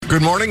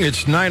Good morning.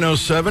 It's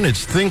 9:07.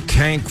 It's Think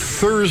Tank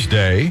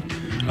Thursday.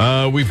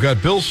 We've got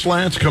Bill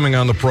Slants coming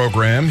on the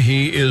program.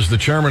 He is the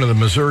chairman of the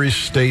Missouri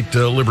State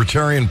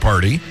Libertarian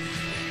Party.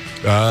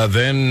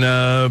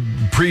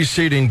 Then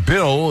preceding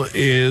Bill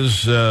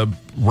is Ron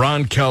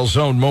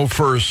Calzone,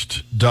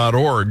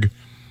 MoFirst.org.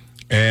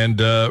 And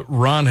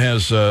Ron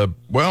has, I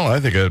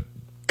think a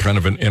kind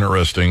of an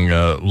interesting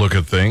look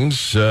at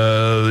things,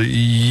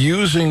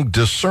 using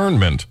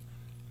discernment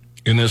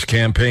in this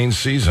campaign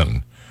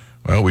season.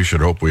 Well, we should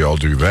hope we all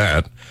do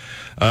that.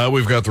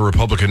 We've got the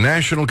Republican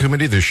National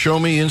Committee. The Show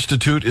Me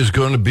Institute is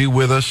going to be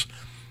with us.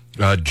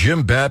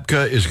 Jim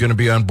Babka is going to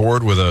be on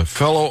board with a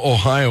fellow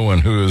Ohioan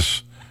who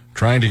is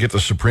trying to get the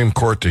Supreme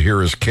Court to hear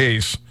his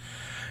case.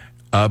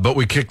 But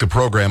we kick the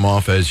program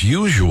off, as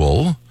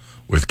usual,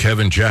 with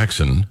Kevin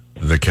Jackson,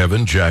 the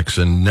Kevin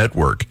Jackson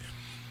Network.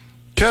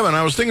 Kevin,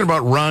 I was thinking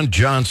about Ron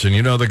Johnson,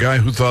 the guy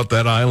who thought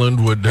that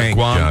island would...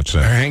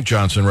 Hank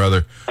Johnson,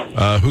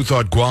 who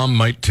thought Guam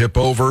might tip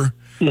over.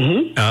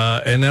 Mm-hmm.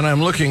 And then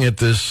I'm looking at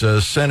this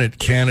Senate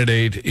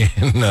candidate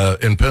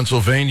in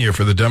Pennsylvania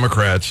for the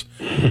Democrats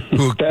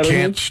who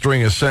can't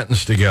string a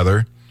sentence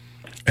together.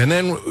 And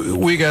then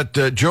we got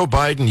Joe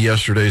Biden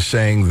yesterday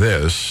saying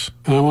this.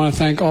 And I want to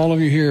thank all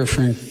of you here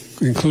for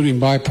including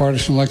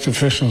bipartisan elected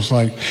officials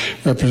like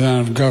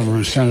Representative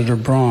Governor, Senator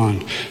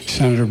Braun,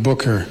 Senator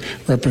Booker,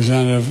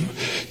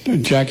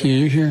 Representative Jackie. Are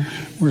you here?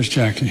 Where's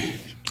Jackie?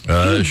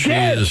 She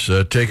is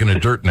taking a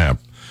dirt nap.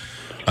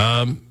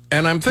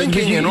 And I'm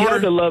thinking, you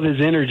have to love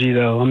his energy,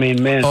 though. I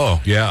mean, man.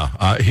 Oh,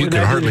 yeah. He could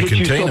hardly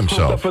contain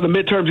himself. For the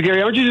midterms,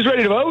 Gary, aren't you just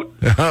ready to vote?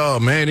 Oh,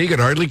 man, he could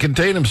hardly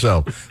contain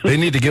himself. They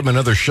need to give him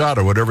another shot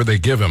or whatever they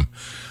give him.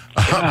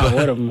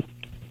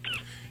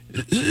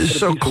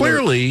 So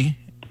clearly,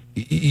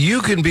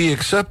 you can be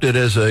accepted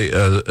as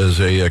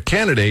a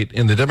candidate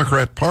in the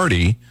Democrat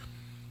Party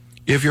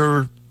if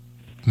your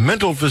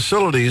mental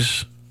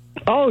facilities...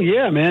 Oh,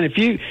 yeah, man. If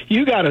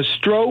you got a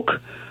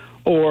stroke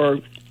or...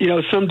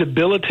 some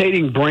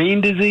debilitating brain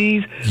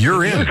disease.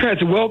 You're in.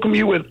 Democrats welcome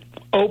you with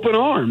open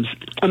arms.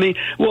 I mean,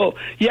 well,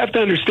 you have to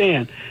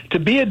understand, to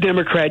be a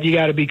Democrat, you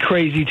got to be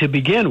crazy to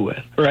begin with,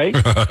 right?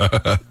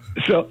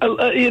 So,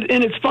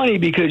 and it's funny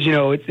because,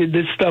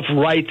 this stuff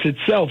writes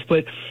itself,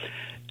 but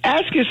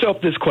ask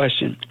yourself this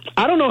question.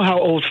 I don't know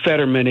how old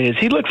Fetterman is.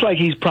 He looks like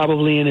he's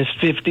probably in his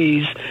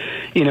 50s,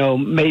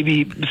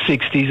 maybe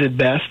 60s at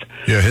best.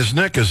 Yeah, his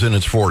neck is in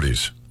its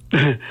 40s.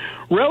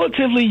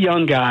 Relatively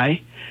young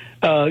guy.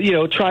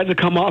 Tried to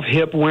come off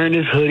hip wearing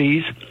his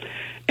hoodies.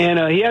 And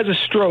he has a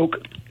stroke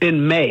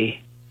in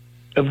May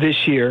of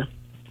this year.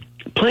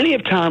 Plenty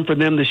of time for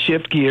them to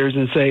shift gears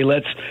and say,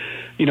 let's,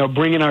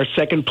 bring in our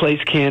second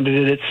place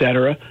candidate, et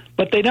cetera.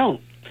 But they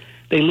don't.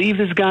 They leave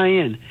this guy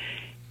in.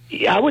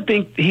 I would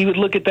think he would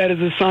look at that as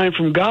a sign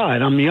from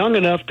God. I'm young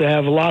enough to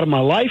have a lot of my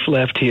life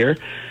left here.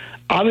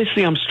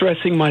 Obviously, I'm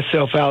stressing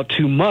myself out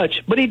too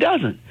much, but he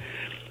doesn't.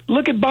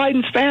 Look at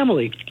Biden's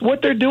family,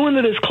 what they're doing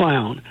to this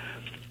clown.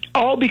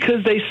 All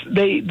because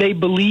they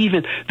believe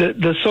in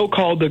the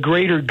so-called the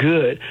greater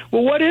good.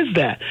 Well, what is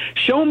that?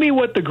 Show me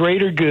what the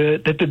greater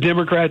good that the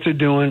Democrats are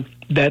doing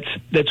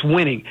that's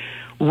winning.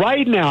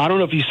 Right now, I don't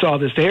know if you saw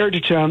this, the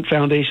Heritage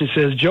Foundation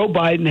says Joe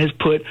Biden has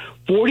put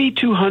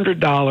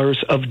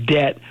 $4,200 of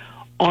debt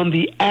on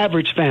the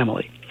average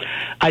family.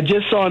 I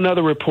just saw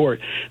another report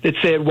that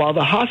said while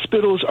the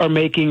hospitals are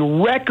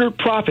making record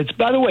profits,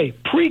 by the way,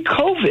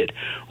 pre-COVID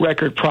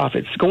record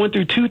profits, going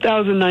through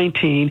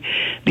 2019,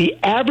 the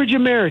average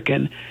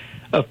American,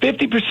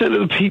 50%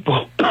 of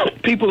the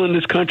people in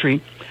this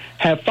country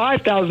have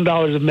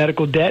 $5,000 of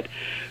medical debt.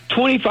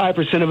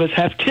 25% of us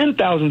have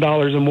 $10,000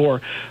 or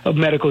more of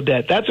medical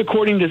debt. That's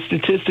according to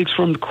statistics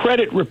from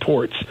credit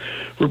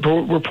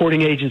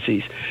reporting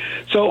agencies.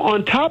 So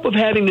on top of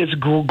having this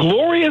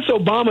glorious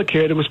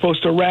Obamacare that was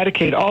supposed to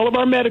eradicate all of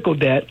our medical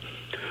debt,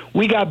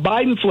 we got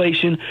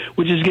Bidenflation,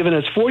 which has given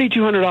us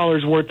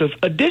 $4,200 worth of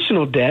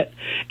additional debt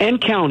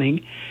and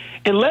counting.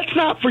 And let's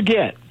not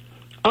forget,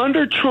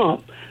 under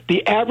Trump,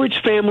 the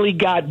average family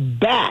got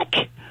back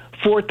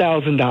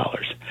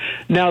 $4,000.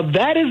 Now,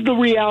 that is the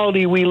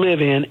reality we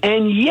live in,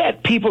 and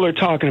yet people are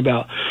talking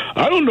about,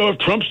 I don't know if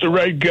Trump's the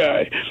right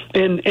guy.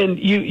 And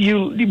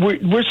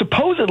we're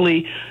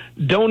supposedly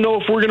don't know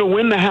if we're going to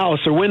win the House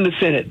or win the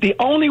Senate. The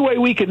only way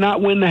we could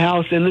not win the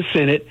House and the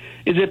Senate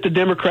is if the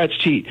Democrats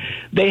cheat.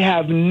 They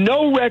have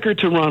no record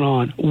to run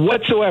on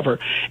whatsoever.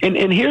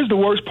 And here's the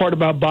worst part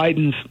about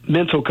Biden's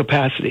mental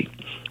capacity.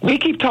 We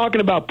keep talking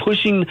about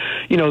pushing,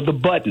 the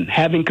button,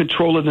 having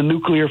control of the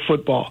nuclear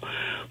football.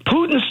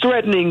 Putin's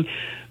threatening,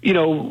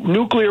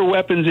 nuclear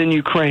weapons in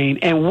Ukraine,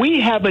 and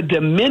we have a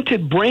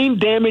demented,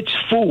 brain-damaged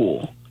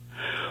fool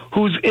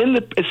who's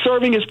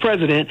serving as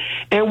president,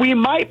 and we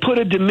might put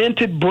a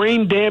demented,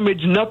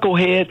 brain-damaged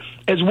knucklehead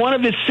as one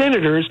of his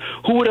senators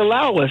who would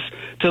allow us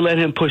to let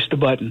him push the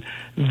button.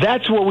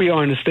 That's where we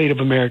are in the state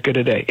of America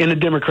today, in the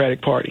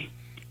Democratic Party.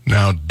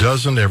 Now,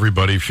 doesn't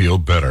everybody feel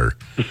better?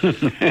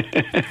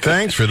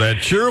 Thanks for that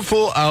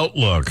cheerful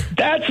outlook.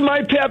 That's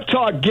my pep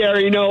talk,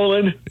 Gary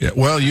Nolan. Yeah,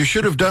 well, you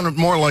should have done it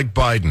more like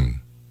Biden.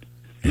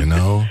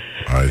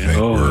 I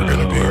think we're going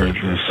to be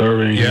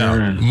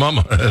serving.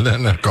 Mama, and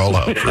then a call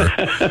out for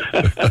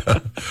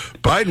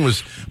Biden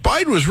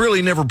was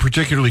really never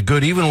particularly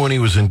good, even when he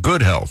was in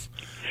good health.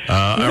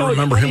 I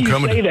remember him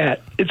coming. Say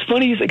that. It's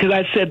funny you say, because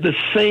I said the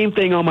same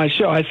thing on my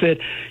show. I said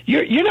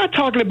you're not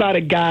talking about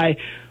a guy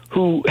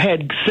who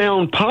had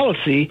sound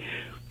policy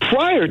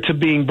prior to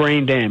being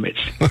brain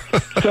damaged.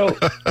 So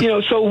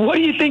what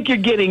do you think you're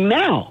getting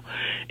now?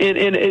 And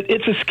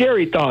it's a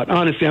scary thought,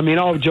 honestly. I mean,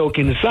 all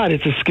joking aside,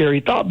 it's a scary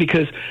thought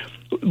because,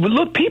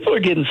 look, people are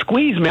getting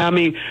squeezed, man. I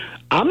mean,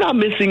 I'm not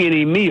missing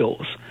any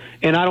meals,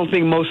 and I don't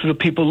think most of the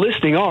people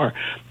listening are.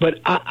 But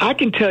I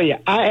can tell you,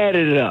 I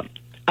added it up.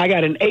 I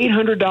got an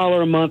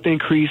 $800 a month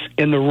increase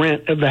in the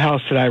rent of the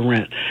house that I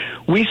rent.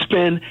 We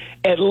spend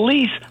at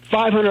least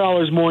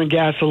 $500 more in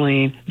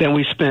gasoline than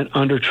we spent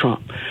under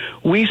Trump.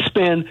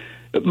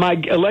 My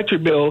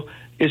electric bill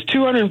is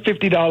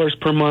 $250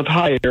 per month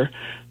higher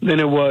than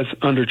it was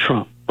under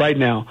Trump right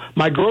now.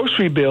 My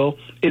grocery bill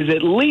is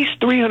at least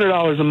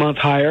 $300 a month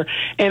higher,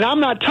 and I'm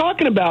not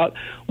talking about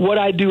what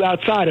I do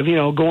outside of,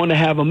 going to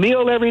have a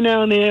meal every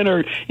now and then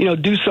or,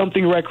 do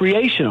something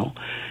recreational.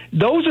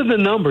 Those are the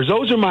numbers.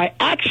 Those are my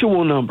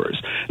actual numbers.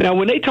 Now,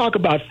 when they talk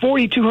about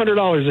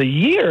 $4,200 a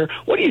year,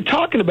 what are you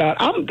talking about?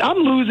 I'm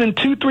losing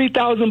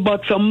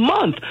 $2,000-3,000 a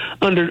month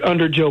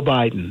under Joe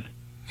Biden.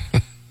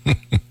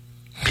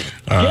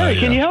 Gary,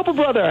 can you help a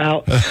brother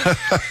out?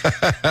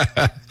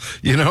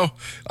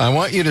 I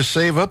want you to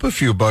save up a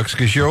few bucks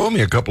because you owe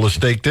me a couple of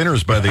steak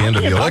dinners by the end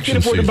of the election season.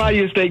 I can afford to buy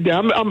you a steak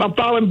dinner. I'm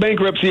filing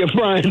bankruptcy of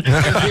Brian. I'm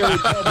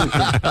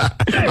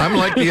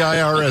like the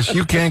IRS.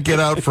 You can't get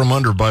out from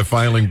under by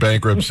filing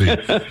bankruptcy.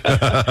 This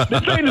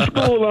ain't a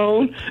school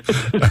loan.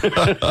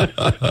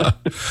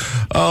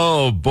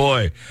 Oh,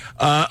 boy.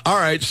 All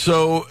right.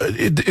 So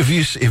have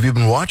you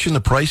been watching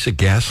the price of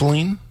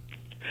gasoline?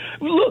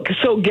 Look,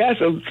 so gas,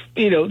 so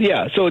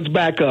it's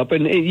back up.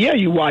 And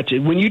you watch it.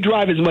 When you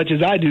drive as much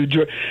as I do,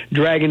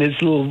 dragging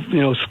this little,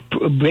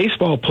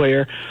 baseball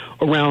player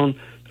around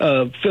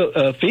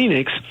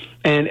Phoenix,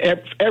 and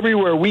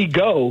everywhere we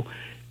go,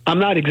 I'm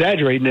not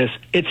exaggerating this,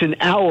 it's an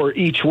hour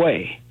each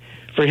way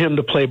for him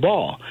to play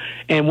ball.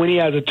 And when he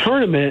has a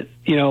tournament,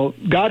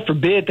 God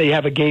forbid they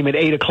have a game at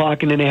 8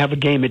 o'clock and then they have a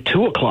game at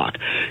 2 o'clock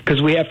because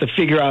we have to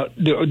figure out,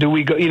 do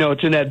we go,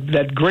 it's in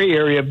that gray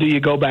area of do you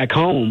go back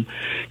home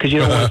because you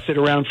don't want to sit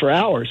around for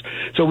hours.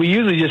 So we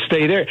usually just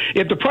stay there.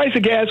 If the price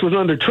of gas was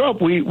under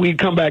Trump, we'd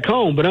come back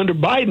home. But under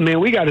Biden, man,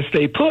 we got to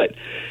stay put.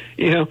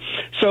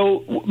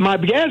 So my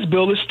gas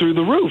bill is through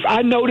the roof.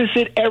 I notice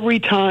it every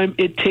time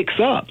it ticks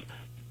up.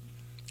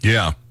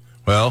 Yeah.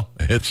 Well,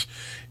 it's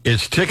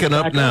ticking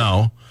up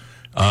now,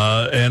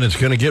 and it's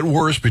going to get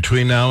worse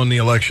between now and the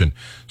election.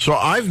 So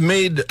I've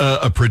made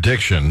a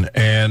prediction,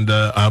 and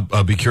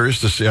I'll be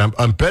curious to see.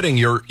 I'm betting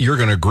you're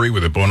going to agree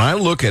with it. But when I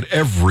look at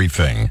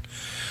everything,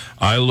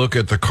 I look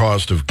at the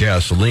cost of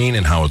gasoline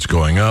and how it's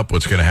going up,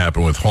 what's going to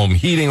happen with home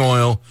heating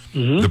oil,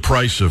 the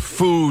price of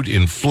food,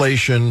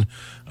 inflation.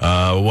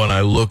 When I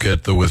look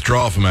at the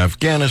withdrawal from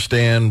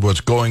Afghanistan,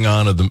 what's going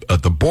on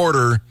at the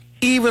border,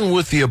 even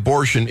with the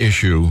abortion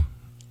issue,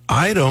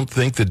 I don't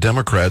think the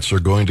Democrats are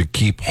going to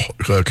keep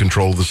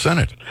control of the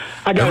Senate.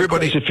 I got a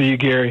question for you,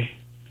 Gary.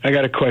 I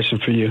got a question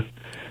for you.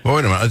 Well,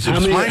 wait a minute.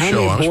 It's my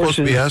show. I'm supposed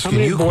to be asking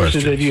you questions. How many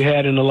abortions have you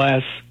had in the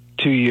last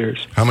 2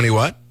 years? How many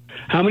what?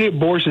 How many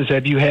abortions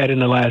have you had in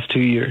the last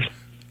 2 years?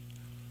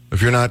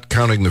 If you're not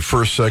counting the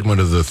first segment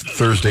of the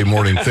Thursday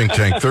morning Think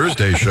Tank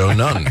Thursday show,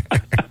 none.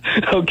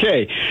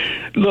 Okay.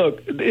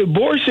 Look,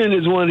 abortion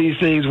is one of these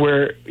things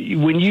where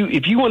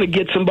if you want to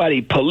get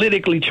somebody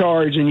politically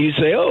charged and you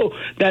say,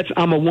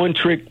 I'm a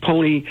one-trick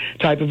pony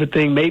type of a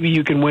thing, maybe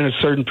you can win a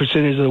certain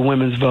percentage of the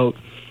women's vote.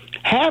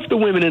 Half the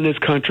women in this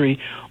country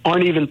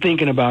aren't even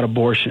thinking about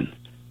abortion.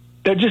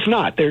 They're just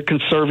not. They're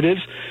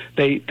conservatives.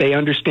 They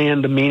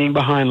understand the meaning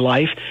behind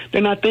life.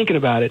 They're not thinking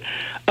about it.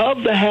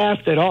 Of the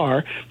half that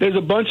are, there's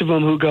a bunch of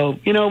them who go,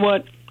 you know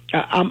what?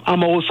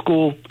 I'm old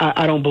school.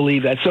 I don't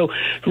believe that. So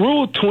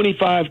rule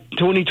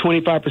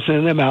 25%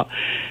 of them out.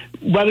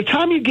 By the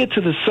time you get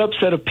to the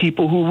subset of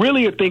people who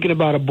really are thinking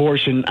about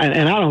abortion,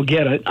 and I don't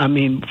get it, I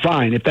mean,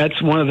 fine. If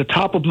that's one of the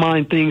top of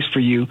mind things for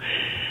you,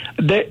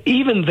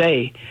 even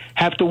they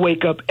have to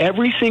wake up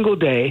every single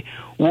day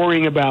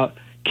worrying about,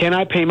 can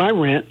I pay my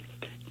rent?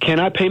 Can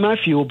I pay my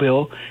fuel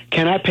bill?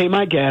 Can I pay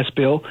my gas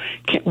bill?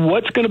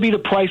 What's going to be the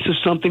price of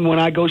something when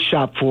I go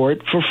shop for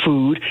it, for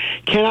food?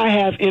 Can I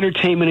have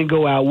entertainment and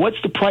go out?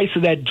 What's the price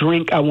of that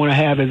drink I want to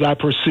have as I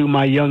pursue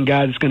my young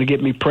guy that's going to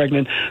get me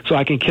pregnant so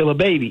I can kill a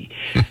baby?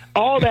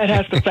 All that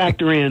has to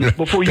factor in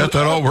before you... Got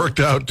that all worked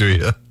out, do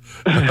you?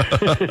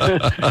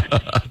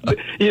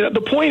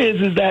 The point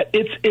is that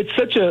it's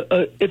such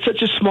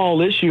a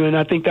small issue, and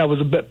I think that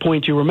was a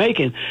point you were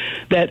making,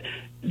 that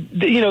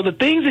the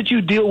things that you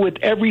deal with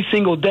every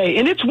single day,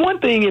 and it's one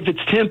thing if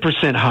it's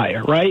 10%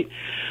 higher, right?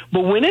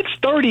 But when it's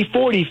 30,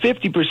 40,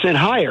 50%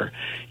 higher,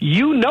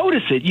 you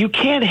notice it. You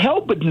can't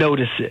help but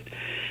notice it.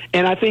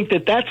 And I think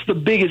that that's the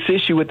biggest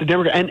issue with the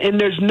Democrats. And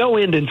there's no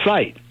end in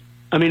sight.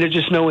 I mean, there's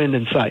just no end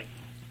in sight.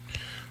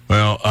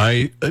 Well,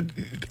 I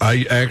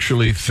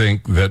actually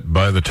think that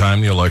by the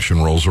time the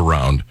election rolls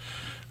around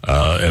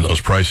and those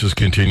prices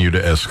continue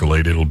to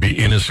escalate, it'll be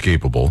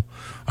inescapable.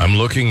 I'm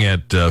looking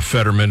at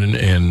Fetterman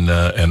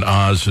and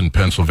Oz in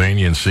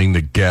Pennsylvania and seeing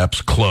the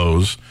gaps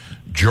close.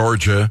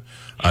 Georgia,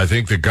 I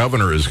think the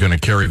governor is going to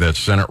carry that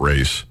Senate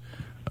race.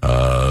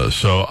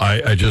 So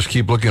I just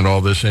keep looking at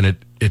all this, and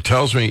it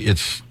tells me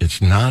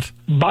it's not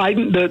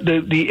Biden.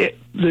 The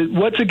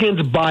what's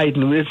against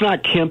Biden? It's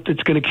not Kemp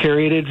that's going to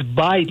carry it. It's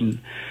Biden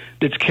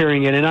that's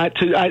carrying it. And I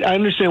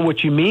understand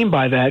what you mean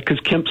by that, because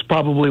Kemp's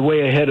probably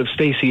way ahead of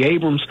Stacey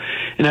Abrams,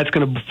 and that's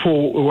going to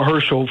pull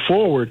Herschel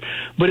forward.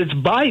 But it's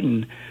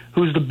Biden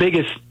who's the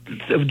biggest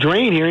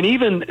drain here. And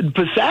even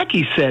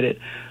Psaki said it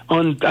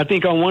on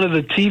one of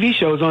the TV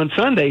shows on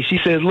Sunday. She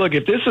says, look,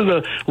 if this is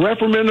a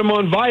referendum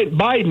on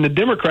Biden, the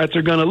Democrats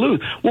are going to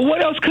lose. Well,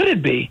 what else could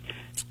it be?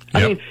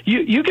 Yep. I mean,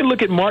 you can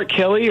look at Mark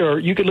Kelly or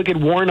you can look at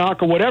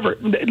Warnock or whatever.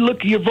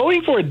 Look, you're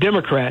voting for a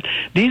Democrat.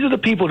 These are the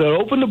people that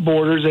open the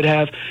borders, that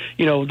have,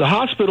 the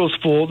hospitals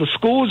full, the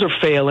schools are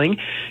failing,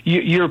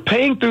 you're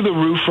paying through the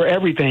roof for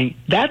everything.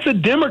 That's a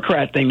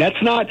Democrat thing. That's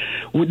not,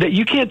 that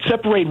you can't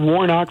separate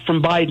Warnock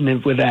from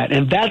Biden with that.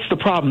 And that's the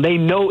problem. They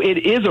know it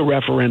is a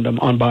referendum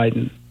on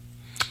Biden.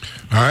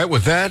 All right,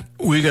 with that,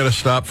 we got to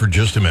stop for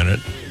just a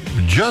minute,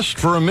 just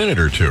for a minute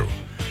or two.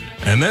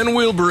 And then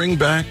we'll bring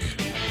back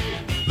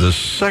the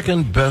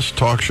second best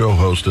talk show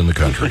host in the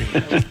country.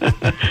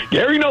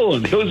 Gary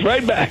Nolan. It was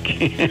right back.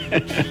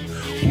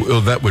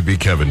 Well, that would be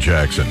Kevin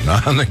Jackson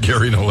on the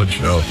Gary Nolan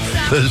Show,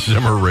 the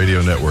Zimmer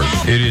Radio Network.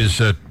 It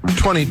is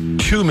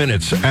 22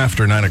 minutes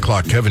after 9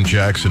 o'clock. Kevin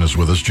Jackson is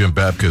with us. Jim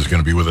Babka is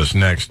going to be with us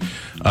next.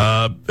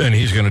 And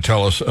he's going to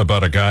tell us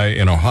about a guy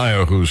in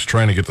Ohio who's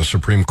trying to get the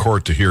Supreme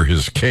Court to hear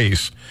his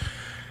case.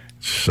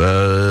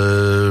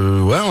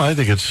 Well, I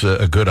think it's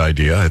a good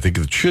idea. I think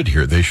they should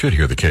hear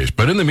the case.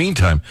 But in the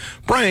meantime,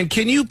 Brian,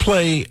 can you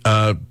play,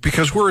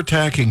 because we're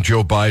attacking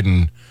Joe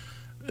Biden,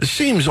 it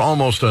seems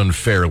almost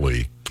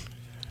unfairly.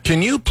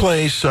 Can you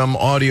play some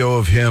audio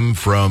of him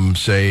from,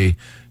 say,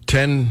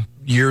 10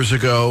 years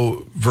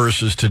ago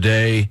versus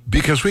today?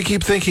 Because we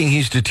keep thinking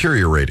he's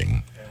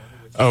deteriorating.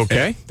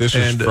 Okay. This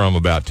is from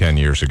about 10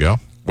 years ago.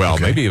 Well,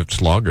 okay. Maybe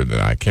it's longer than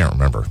I can't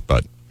remember,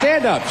 but...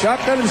 Stand up, Chuck.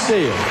 Let him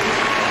see you.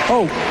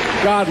 Oh,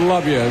 God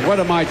love you. What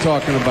am I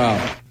talking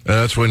about?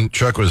 That's when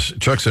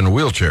Chuck's in a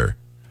wheelchair.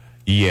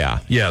 Yeah.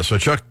 Yeah, so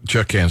Chuck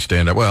can't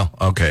stand up. Well,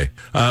 okay.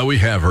 We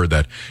have heard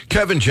that.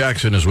 Kevin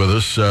Jackson is with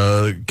us,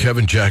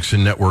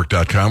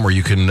 KevinJacksonNetwork.com, where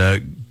you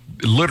can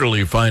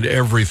literally find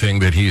everything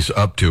that he's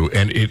up to,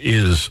 and it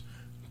is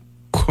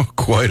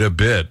quite a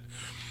bit.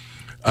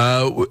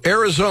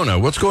 Arizona,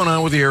 what's going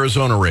on with the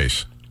Arizona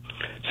race?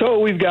 So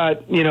we've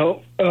got,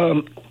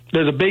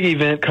 there's a big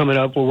event coming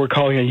up where we're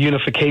calling a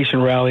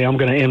unification rally. I'm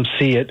going to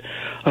MC it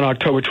on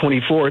October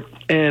 24th.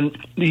 And,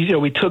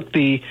 we took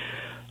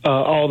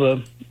all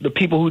the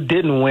people who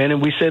didn't win,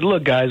 and we said,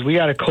 look, guys, we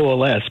got to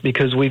coalesce,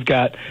 because we've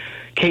got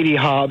Katie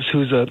Hobbs,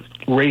 who's a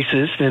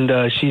racist,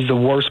 and she's the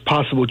worst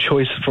possible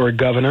choice for a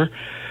governor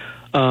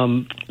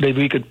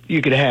that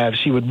you could have.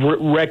 She would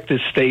wreck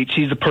this state.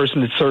 She's the person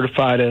that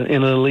certified in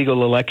an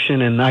illegal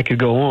election, and I could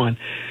go on.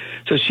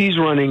 So she's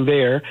running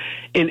there.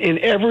 In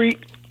every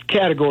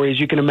category, as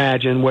you can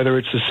imagine, whether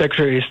it's the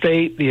Secretary of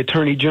State, the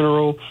Attorney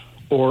General,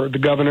 or the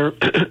governor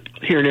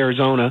here in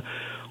Arizona,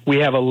 we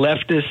have a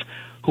leftist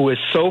who is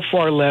so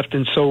far left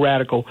and so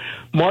radical.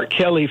 Mark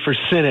Kelly for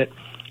Senate,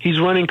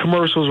 he's running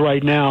commercials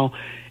right now,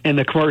 and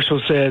the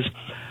commercial says,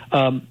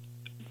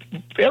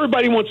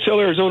 everybody wants to tell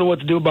Arizona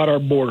what to do about our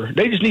border.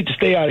 They just need to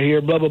stay out of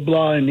here, blah, blah,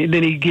 blah. And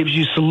then he gives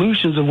you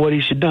solutions of what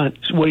he should done,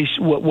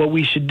 what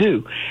we should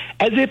do,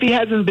 as if he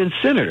hasn't been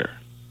senator.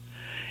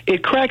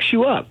 It cracks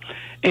you up.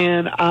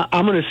 And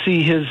I'm going to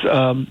see his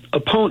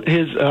opponent.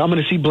 I'm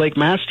going to see Blake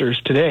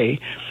Masters today,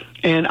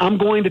 and I'm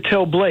going to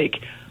tell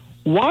Blake,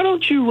 why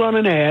don't you run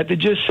an ad that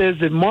just says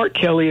that Mark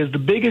Kelly is the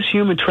biggest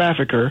human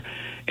trafficker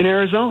in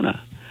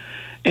Arizona,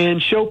 and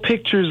show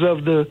pictures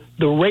of the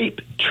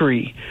rape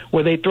tree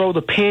where they throw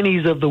the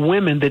panties of the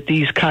women that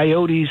these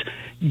coyotes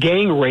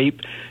gang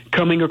rape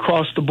coming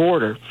across the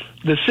border.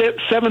 The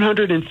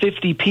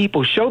 750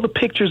 people, show the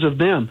pictures of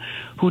them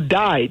who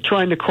died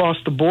trying to cross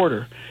the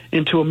border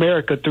into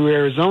America through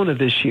Arizona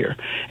this year.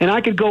 And I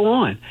could go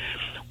on.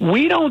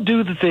 We don't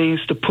do the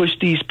things to push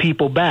these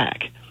people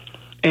back.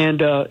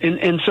 And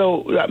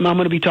so I'm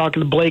going to be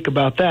talking to Blake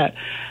about that.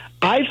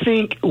 I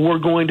think we're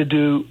going to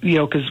do,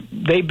 because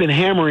they've been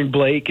hammering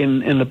Blake,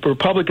 and the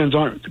Republicans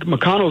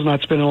McConnell's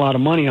not spending a lot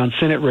of money on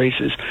Senate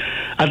races.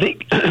 I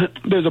think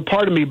there's a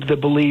part of me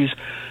that believes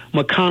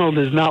McConnell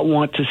does not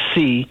want to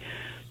see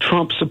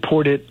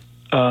Trump-supported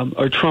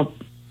or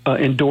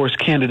Trump-endorsed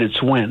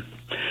candidates win.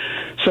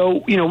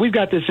 So, we've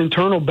got this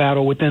internal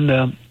battle within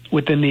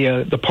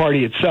the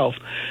party itself.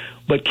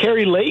 But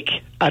Carrie Lake,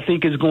 I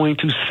think, is going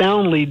to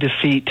soundly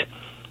defeat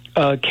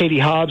Katie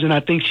Hobbs, and I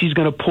think she's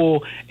going to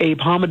pull Abe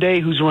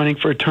Hamadeh, who's running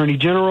for Attorney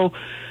General,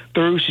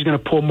 through. She's going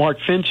to pull Mark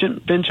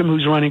Fincham,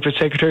 who's running for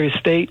Secretary of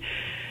State.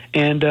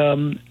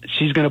 and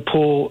she's going to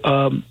pull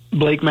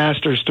Blake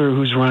Masters through,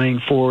 who's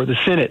running for the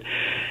Senate.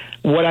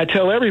 What I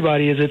tell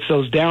everybody is it's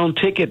those down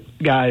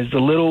ticket guys,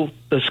 the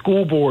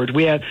school board.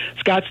 We had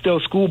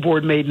Scottsdale School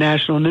Board made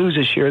national news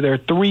this year. There are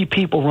 3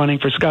 people running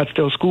for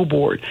Scottsdale School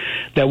Board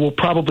that will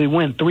probably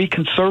win, 3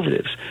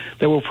 conservatives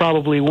that will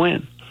probably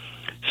win.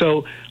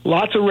 So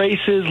lots of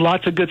races,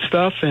 lots of good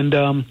stuff, and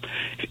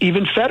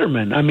even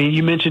Fetterman. I mean,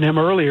 you mentioned him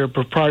earlier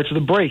prior to the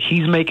break.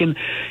 He's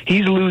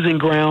losing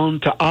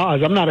ground to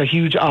Oz. I'm not a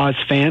huge Oz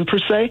fan per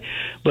se,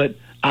 but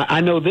I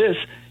know this.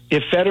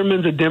 If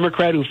Fetterman's a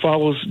Democrat who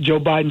follows Joe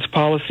Biden's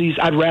policies,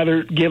 I'd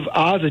rather give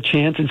Oz a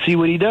chance and see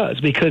what he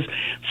does, because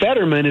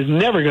Fetterman is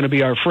never going to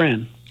be our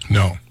friend.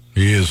 No,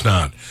 he is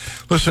not.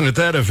 Listen, at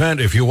that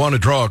event, if you want to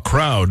draw a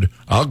crowd,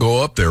 I'll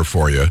go up there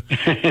for you.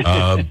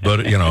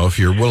 But, if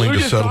you're willing to settle. We were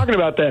just talking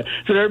about that.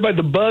 So everybody,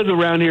 the buzz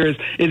around here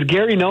is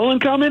Gary Nolan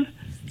coming?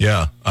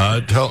 Yeah.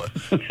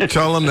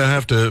 Tell them to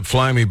have to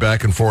fly me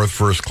back and forth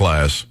first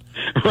class.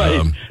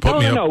 Right.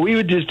 No. We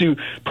would just do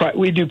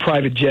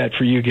private jet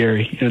for you,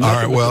 Gary. All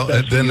right. Well,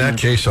 in that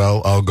case,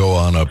 I'll go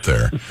on up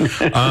there.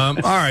 All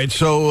right.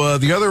 So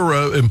the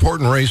other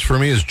important race for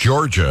me is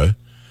Georgia,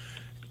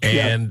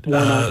 and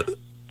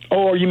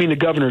or you mean the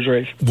governor's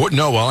race?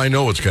 No. Well, I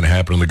know what's going to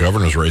happen in the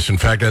governor's race. In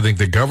fact, I think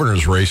the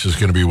governor's race is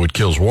going to be what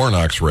kills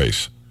Warnock's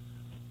race.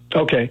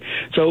 Okay,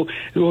 so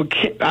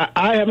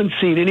I haven't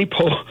seen any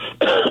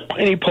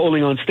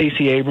polling on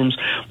Stacey Abrams,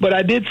 but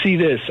I did see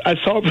this. I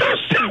saw,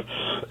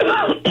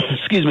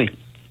 excuse me,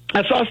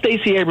 I saw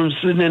Stacey Abrams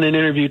sitting in an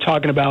interview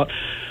talking about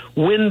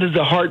when does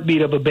the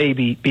heartbeat of a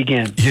baby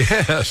begin?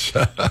 Yes.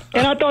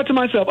 And I thought to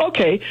myself,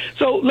 okay,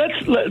 so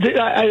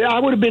I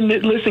would have been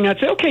listening. I'd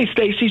say, okay,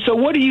 Stacey, so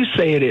what do you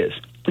say it is?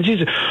 And she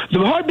said, the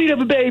heartbeat of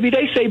a baby,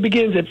 they say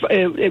begins at,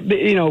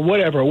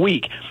 a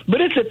week.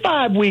 But it's at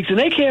 5 weeks, and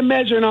they can't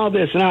measure and all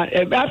this. And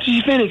after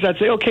she finished, I'd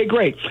say, okay,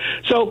 great.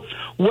 So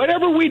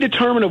whatever we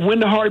determine of when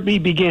the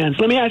heartbeat begins,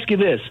 let me ask you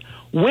this.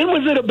 When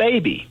was it a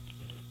baby?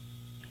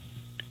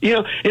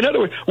 In other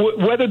words,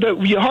 whether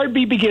your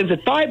heartbeat begins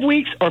at 5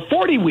 weeks or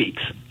 40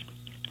 weeks,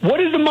 what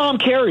is the mom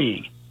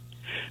carrying?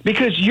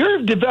 Because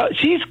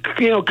she's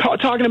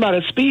talking about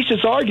a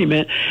specious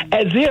argument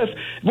as if,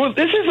 well,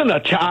 this isn't a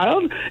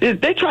child.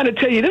 They're trying to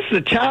tell you this is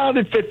a child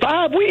at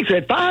 5 weeks,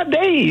 at 5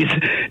 days.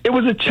 It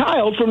was a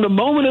child from the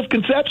moment of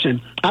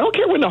conception. I don't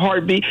care when the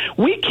heartbeat.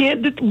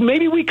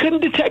 Maybe we couldn't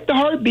detect the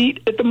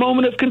heartbeat at the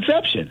moment of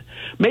conception.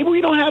 Maybe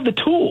we don't have the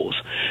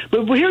tools.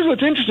 But here's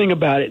what's interesting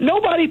about it.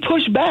 Nobody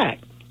pushed back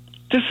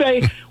to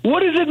say,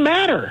 what does it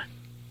matter?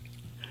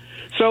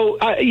 So,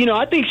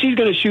 I think she's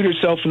going to shoot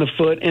herself in the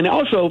foot. And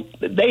also,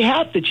 they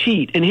have to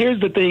cheat. And here's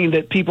the thing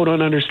that people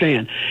don't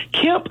understand.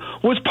 Kemp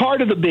was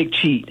part of the big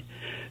cheat.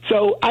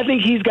 So I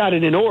think he's got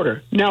it in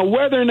order. Now,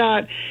 whether or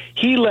not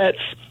he lets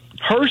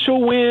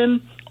Herschel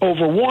win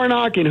over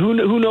Warnock and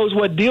who knows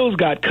what deals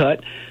got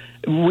cut,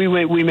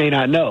 we may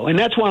not know. And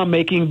that's why I'm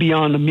making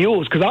Beyond the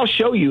Mules, because I'll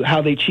show you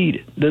how they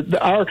cheated.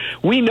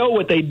 We know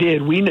what they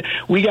did. We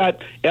got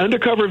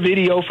undercover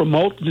video from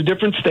multiple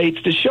different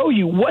states to show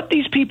you what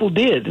these people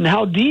did and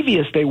how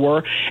devious they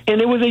were.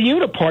 And it was a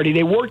uniparty.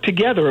 They worked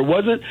together. It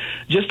wasn't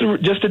just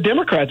the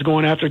Democrats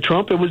going after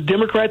Trump. It was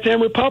Democrats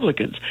and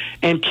Republicans.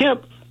 And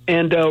Kemp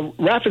and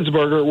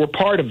Raffensperger were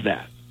part of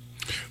that.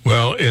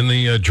 Well, in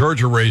the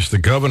Georgia race, the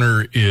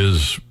governor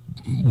is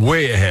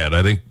way ahead.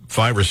 I think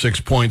 5 or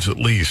 6 points at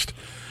least.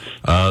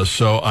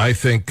 So I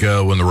think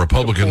when the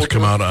Republicans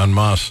come out en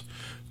masse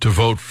to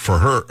vote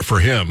for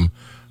him,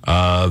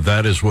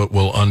 that is what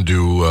will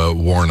undo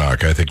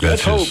Warnock. I think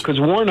that's Let's hope, because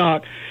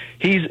Warnock,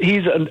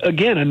 he's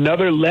again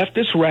another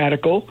leftist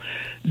radical,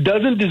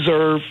 doesn't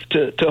deserve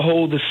to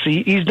hold the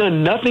seat. He's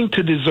done nothing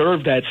to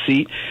deserve that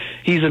seat.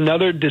 He's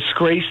another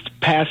disgraced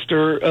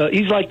pastor.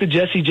 He's like the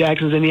Jesse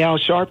Jacksons and the Al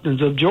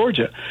Sharptons of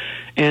Georgia.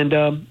 And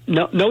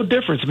no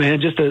difference,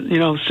 man. Just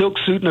a silk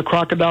suit and a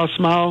crocodile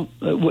smile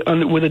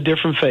with a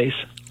different face.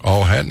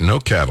 All hat and no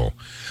cattle.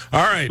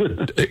 All right,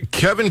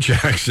 Kevin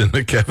Jackson,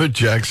 the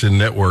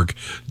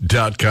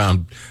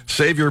KevinJacksonNetwork.com.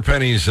 Save your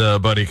pennies,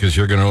 buddy, because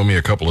you're going to owe me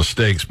a couple of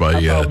steaks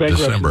by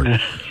December.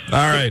 All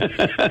right,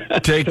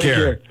 take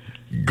care.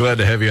 Glad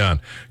to have you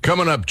on.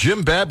 Coming up,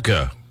 Jim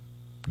Babka.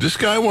 This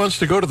guy wants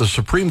to go to the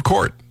Supreme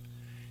Court.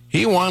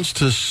 He wants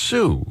to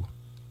sue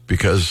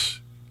because,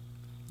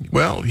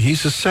 well,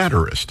 he's a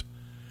satirist.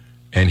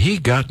 And he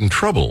got in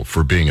trouble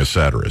for being a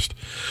satirist.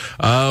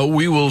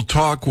 We will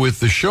talk with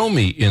the Show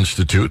Me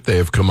Institute. They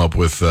have come up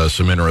with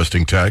some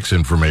interesting tax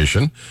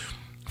information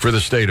for the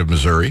state of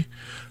Missouri.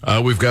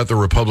 We've got the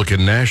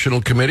Republican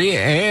National Committee,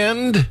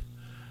 and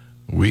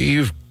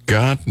we've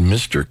got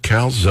Mr.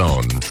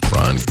 Calzone,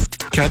 Ron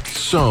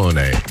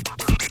Calzone.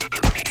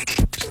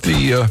 It's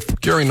the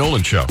Gary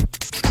Nolan Show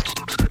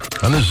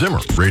on the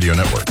Zimmer Radio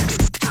Network.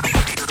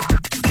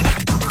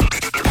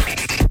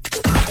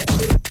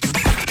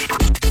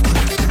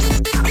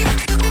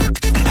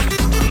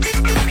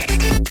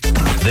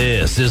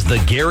 This is the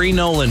Gary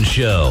Nolan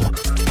Show.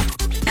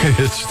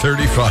 It's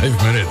 35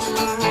 minutes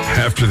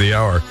after the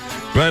hour.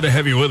 Glad to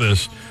have you with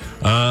us.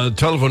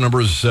 Telephone number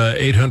is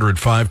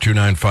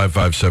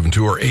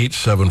 800-529-5572 or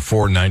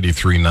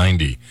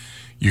 874-9390.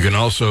 You can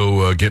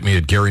also get me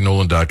at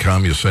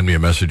GaryNolan.com. You'll send me a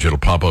message. It'll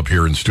pop up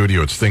here in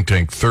studio. It's Think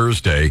Tank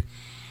Thursday.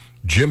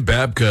 Jim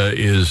Babka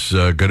is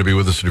going to be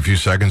with us in a few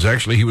seconds.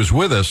 Actually, he was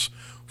with us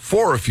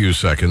for a few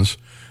seconds,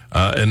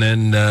 and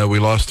then we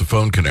lost the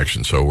phone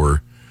connection. So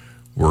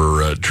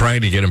we're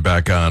trying to get him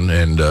back on,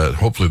 and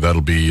hopefully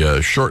that'll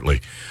be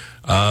shortly.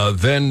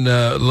 Then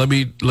let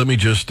me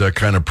just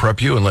kind of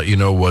prep you and let you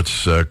know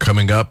what's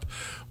coming up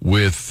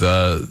with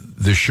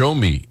the Show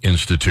Me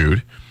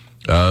Institute.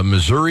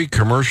 Missouri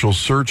commercial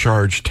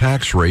surcharge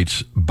tax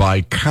rates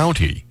by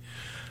county.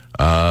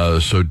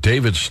 So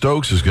David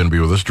Stokes is going to be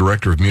with us,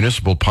 Director of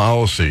Municipal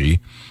Policy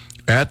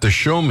at the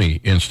Show Me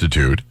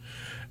Institute,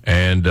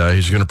 and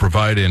he's going to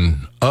provide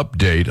an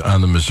update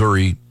on the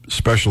Missouri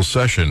special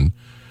session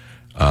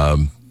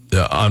on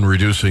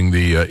reducing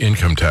the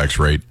income tax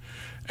rate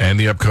and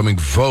the upcoming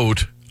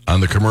vote on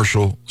the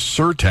commercial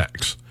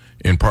surtax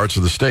in parts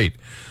of the state.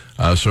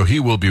 So he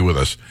will be with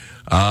us.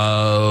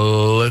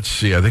 Let's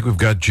see. I think we've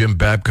got Jim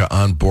Babka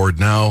on board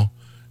now.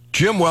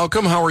 Jim,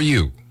 welcome. How are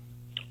you?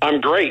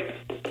 I'm great.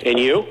 And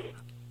you?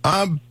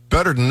 I'm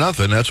better than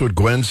nothing. That's what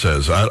Gwen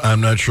says. I'm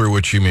not sure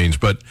what she means.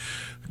 But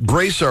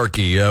Grace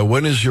Archie,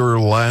 when did your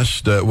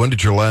last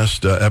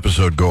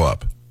episode go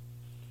up?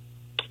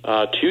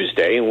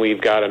 Tuesday, and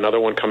we've got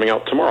another one coming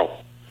out tomorrow.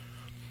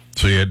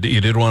 So you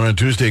did one on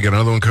Tuesday, got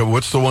another one coming.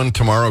 What's the one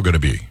tomorrow going to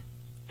be?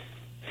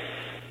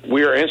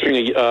 We are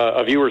answering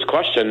a viewer's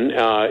question,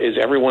 is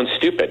everyone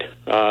stupid?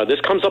 This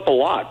comes up a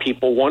lot.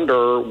 People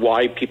wonder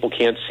why people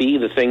can't see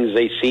the things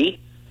they see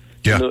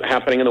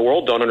happening in the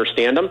world, don't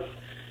understand them.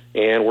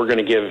 And we're going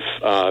to give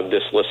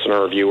this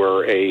listener or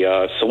viewer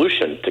a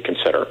solution to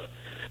consider,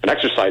 an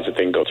exercise that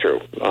they can go through,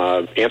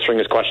 answering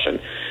this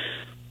question.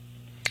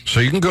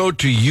 So you can go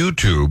to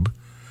YouTube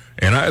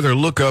and either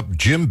look up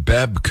Jim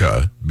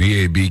Babka,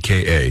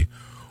 B-A-B-K-A,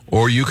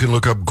 or you can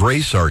look up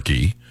Grace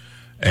Archie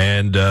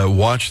and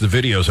watch the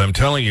videos. I'm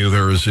telling you,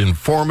 they're as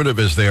informative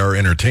as they are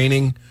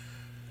entertaining,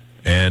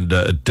 and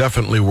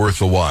definitely worth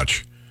the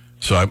watch.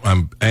 So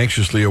I'm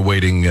anxiously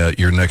awaiting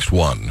your next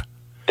one.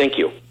 Thank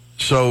you.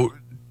 So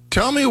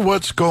tell me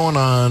what's going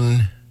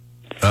on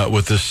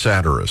with this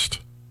satirist.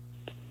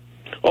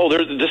 Oh,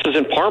 this is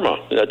in Parma,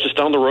 just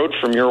down the road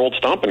from your old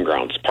stomping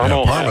grounds.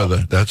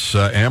 Parma, that's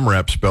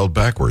AMRAP spelled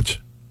backwards.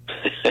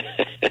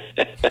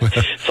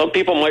 Some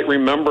people might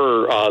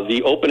remember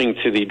the opening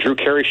to the Drew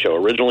Carey Show.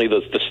 Originally,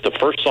 the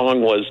first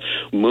song was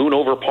Moon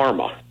Over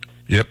Parma.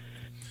 Yep.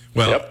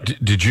 Well,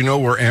 did you know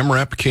where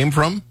AMRAP came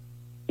from?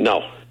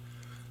 No.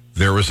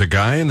 There was a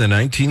guy in the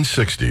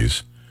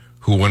 1960s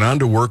who went on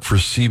to work for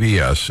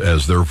CBS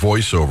as their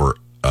voiceover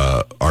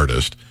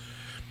artist,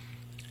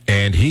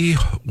 and he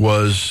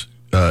was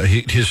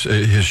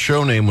his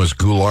show name was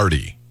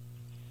Ghoulardi.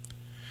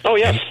 Oh,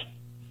 yes.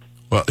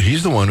 Well,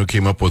 he's the one who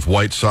came up with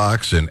White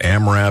Sox, and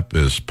AMRAP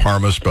is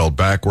Parma spelled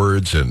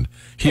backwards, and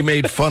he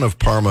made fun of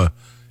Parma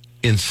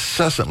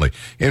incessantly.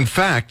 In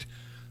fact,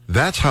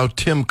 that's how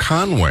Tim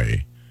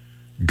Conway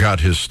got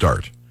his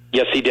start.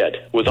 Yes, he did.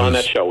 Was on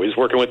that show. He was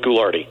working with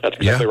Ghoulardi. That's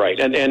exactly right.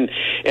 And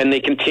they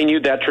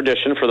continued that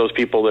tradition for those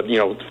people that,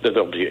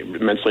 they'll be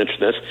immensely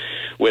interested in this,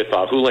 with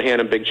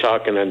Houlihan and Big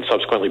Chuck, and then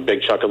subsequently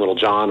Big Chuck and Little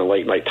John and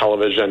late night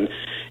television.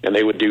 And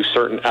they would do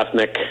certain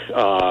ethnic,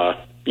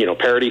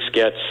 parody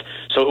skits.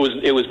 So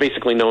it was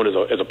basically known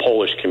as a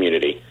Polish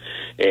community.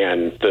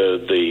 And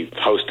the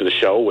host of the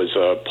show was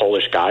a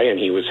Polish guy, and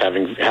he was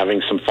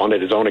having some fun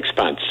at his own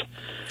expense.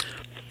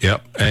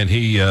 Yep, and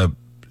he.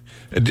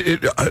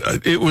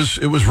 It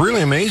was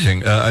really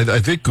amazing. I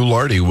think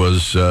Ghoulardi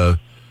was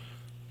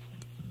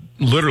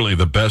literally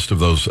the best of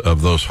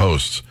those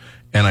hosts,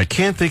 and I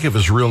can't think of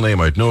his real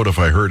name. I'd know it if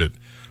I heard it,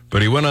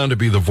 but he went on to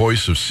be the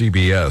voice of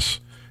CBS,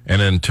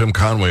 and then Tim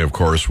Conway, of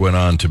course, went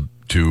on to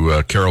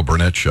Carol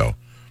Burnett's show.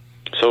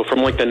 So from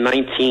like the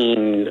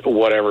 19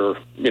 whatever,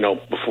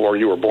 before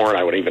you were born,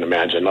 I would even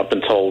imagine, up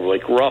until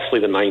like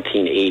roughly the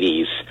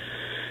 1980s.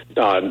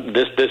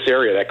 This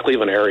area, that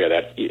Cleveland area,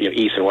 that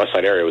east and west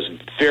side area, was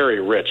very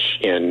rich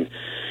in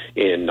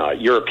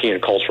European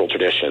cultural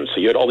traditions. So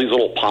you had all these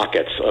little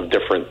pockets of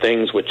different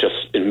things with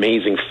just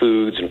amazing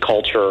foods and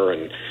culture,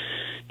 and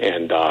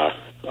it's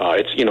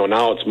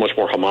now it's much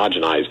more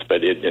homogenized, but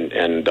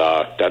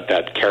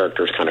that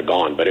character's kind of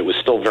gone. But it was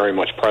still very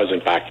much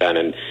present back then,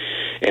 and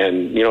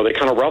they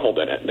kind of reveled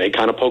in it. They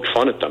kind of poked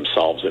fun at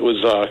themselves. It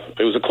was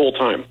a cool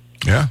time.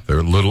 Yeah,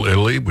 they're Little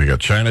Italy. We got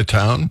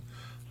Chinatown.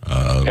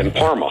 And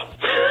Parma.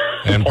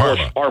 And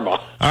Parma.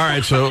 Parma. All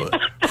right, so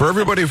for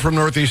everybody from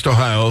Northeast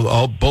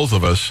Ohio, both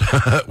of us,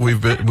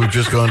 we've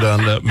just gone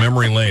down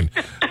memory lane.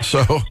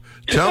 So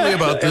tell me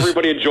about this.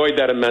 Everybody enjoyed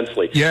that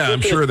immensely. Yeah,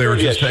 I'm sure they were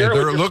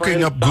they're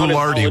looking up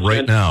Ghoulardi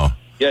right now.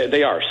 Yeah,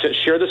 they are.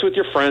 Share this with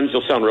your friends.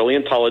 You'll sound really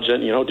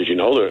intelligent. Did you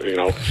know that?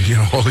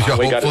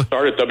 We got to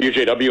start at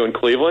WJW in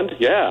Cleveland.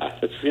 Yeah,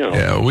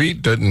 Yeah, we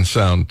didn't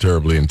sound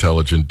terribly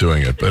intelligent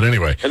doing it, but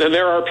anyway. And then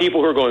there are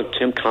people who are going,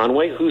 Tim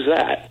Conway, who's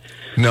that?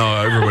 No,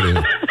 everybody.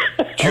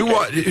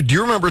 Do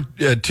you remember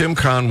Tim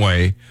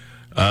Conway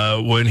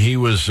when he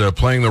was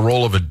playing the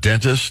role of a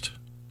dentist.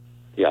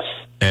 Yes.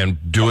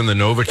 And doing the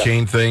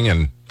Novocaine thing,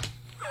 and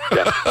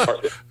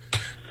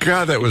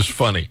God, that was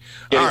funny.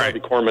 Getting Harvey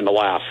Korman to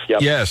laugh.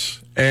 Yep.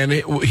 Yes, and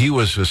he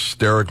was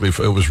hysterically.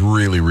 It was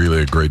really,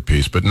 really a great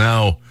piece. But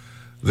now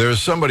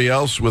there's somebody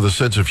else with a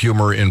sense of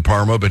humor in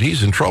Parma, but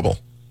he's in trouble.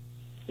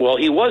 Well,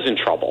 he was in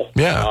trouble.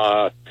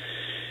 Yeah.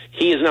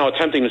 He is now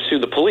attempting to sue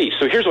the police.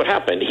 So here's what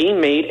happened. He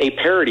made a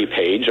parody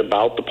page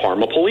about the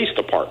Parma Police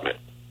Department.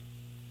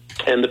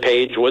 And the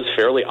page was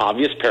fairly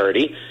obvious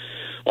parody,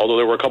 although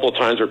there were a couple of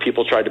times where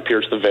people tried to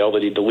pierce the veil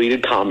that he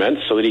deleted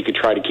comments so that he could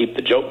try to keep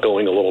the joke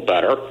going a little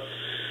better.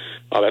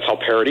 That's how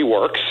parody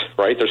works,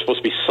 right? There's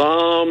supposed to be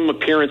some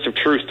appearance of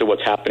truth to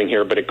what's happening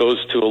here, but it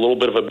goes to a little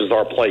bit of a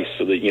bizarre place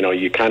so that,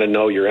 you kind of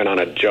know you're in on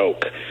a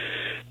joke,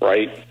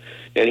 right?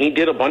 And he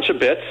did a bunch of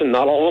bits, and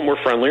not all of them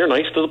were friendly or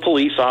nice to the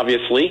police,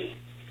 obviously.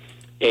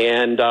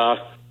 And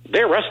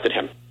they arrested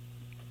him.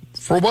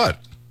 For what?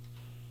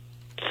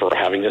 For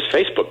having this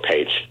Facebook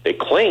page. They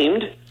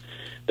claimed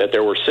that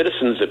there were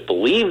citizens that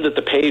believed that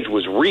the page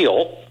was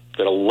real,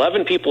 that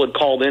 11 people had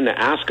called in to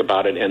ask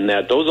about it, and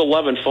that those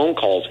 11 phone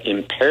calls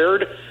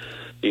impaired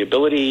the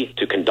ability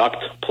to conduct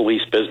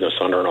police business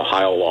under an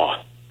Ohio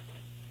law.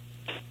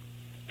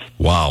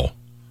 Wow.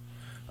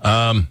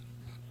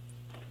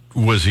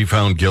 Was he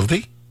found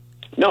guilty?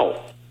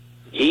 No.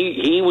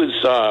 He was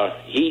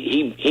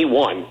he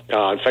won.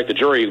 In fact, the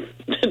jury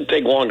didn't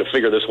take long to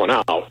figure this one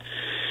out.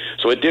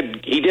 So he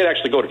did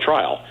actually go to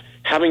trial.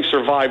 Having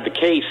survived the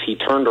case, he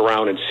turned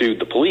around and sued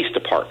the police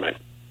department.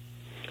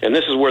 And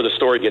this is where the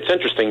story gets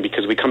interesting,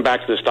 because we come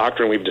back to this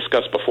doctrine we've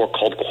discussed before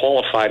called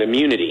qualified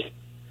immunity.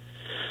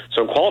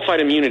 So qualified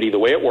immunity, the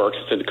way it works,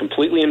 it's a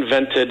completely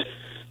invented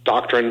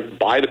doctrine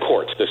by the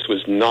courts. This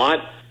is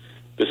not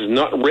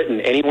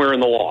written anywhere in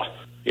the law.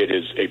 It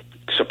is a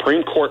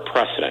Supreme Court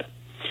precedent.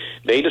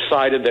 They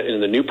decided that in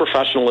the new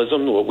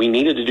professionalism, what we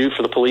needed to do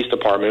for the police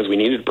department is we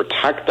needed to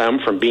protect them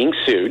from being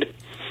sued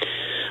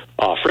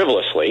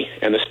frivolously,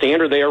 and the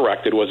standard they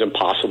erected was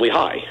impossibly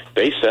high.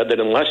 They said that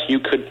unless you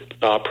could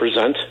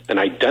present an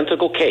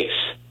identical case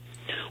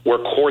where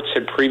courts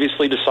had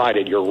previously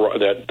decided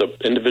that the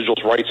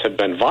individual's rights had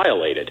been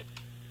violated,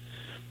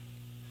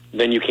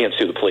 then you can't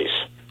sue the police.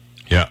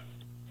 Yeah.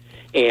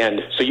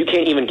 And so you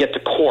can't even get to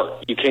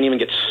court. You can't even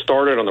get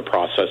started on the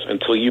process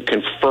until you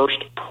can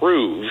first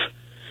prove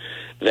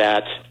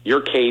that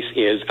your case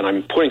is, and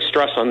I'm putting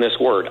stress on this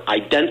word,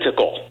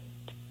 identical.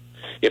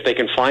 If they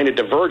can find a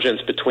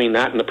divergence between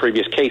that and the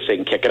previous case, they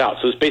can kick it out.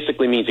 So this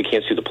basically means you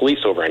can't sue the police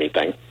over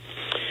anything.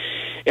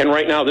 And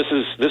right now, this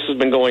has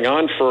been going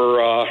on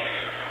for,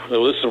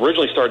 this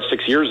originally started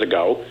 6 years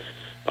ago,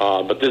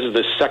 but this is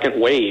the second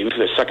wave,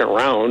 the second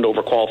round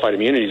over qualified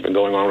immunity has been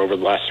going on over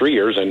the last 3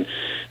 years, and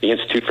the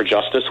Institute for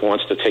Justice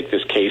wants to take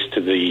this case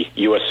to the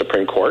U.S.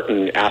 Supreme Court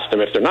and ask them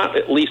if they're not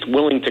at least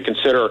willing to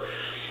consider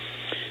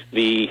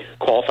the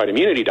qualified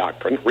immunity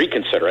doctrine,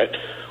 reconsider it,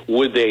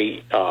 would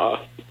they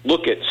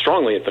look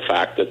strongly at the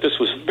fact that this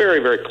was very,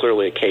 very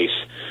clearly a case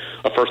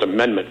of First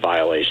Amendment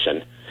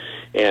violation,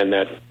 and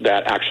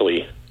that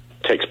actually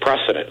takes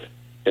precedent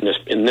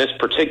in this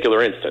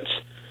particular instance.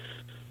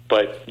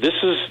 But this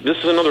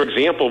is another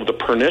example of the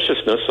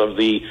perniciousness of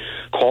the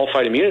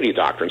qualified immunity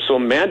doctrine. So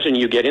imagine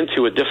you get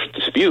into a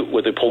dispute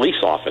with a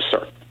police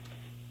officer,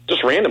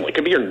 just randomly. It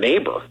could be your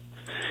neighbor,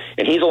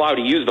 and he's allowed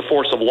to use the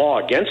force of law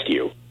against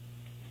you,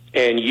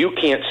 and you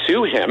can't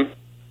sue him,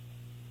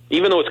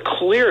 even though it's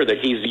clear that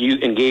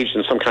he's engaged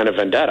in some kind of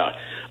vendetta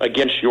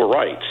against your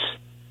rights.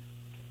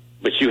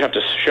 But you have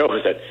to show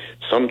that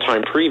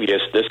sometime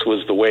previous, this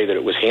was the way that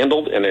it was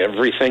handled, and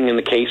everything in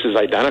the case is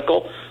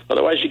identical.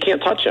 Otherwise, you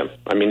can't touch him.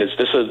 I mean, is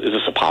this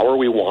a power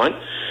we want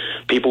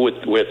people with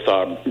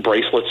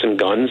bracelets and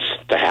guns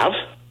to have?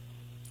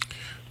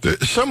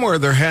 Somewhere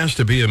there has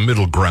to be a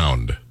middle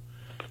ground.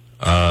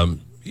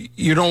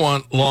 You don't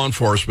want law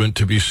enforcement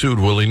to be sued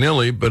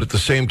willy-nilly, but at the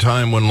same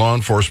time, when law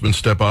enforcement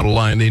step out of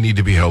line, they need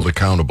to be held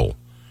accountable.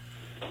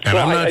 And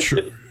well, I'm not sure.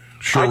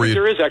 I think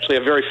there is actually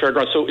a very fair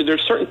ground. So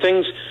there's certain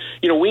things,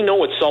 we know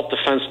what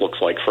self-defense looks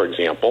like, for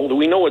example.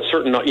 We know what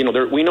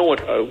we know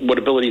what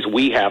abilities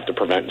we have to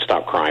prevent and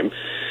stop crime.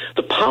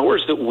 The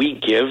powers that we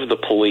give the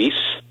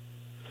police,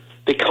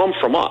 they come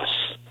from us.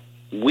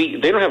 They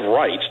don't have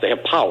rights; they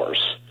have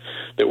powers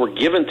that were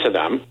given to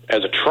them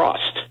as a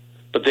trust.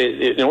 But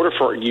in order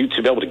for you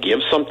to be able to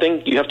give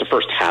something, you have to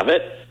first have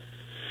it.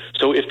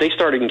 So if they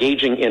start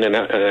engaging in an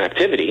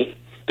activity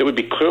that would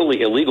be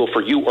clearly illegal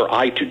for you or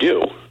I to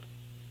do,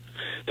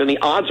 then the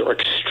odds are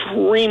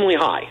extremely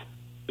high.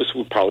 This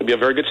would probably be a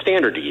very good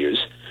standard to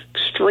use.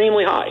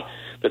 Extremely high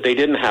that they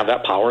didn't have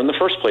that power in the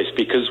first place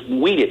because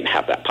we didn't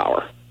have that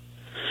power.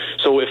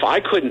 So if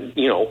I couldn't,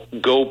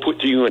 go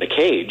put you in a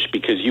cage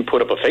because you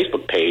put up a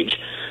Facebook page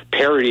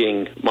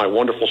parodying my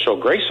wonderful show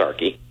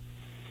Graysarchy,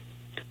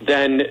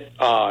 then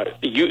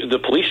the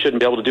police shouldn't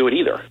be able to do it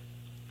either.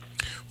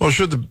 Well,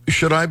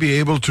 should I be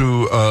able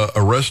to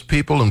arrest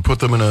people and put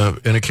them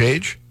in a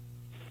cage?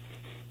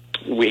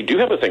 We do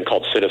have a thing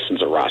called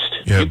citizen's arrest.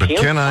 Yeah, but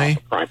can I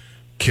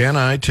can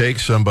I take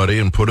somebody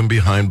and put them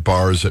behind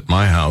bars at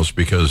my house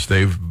because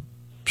they've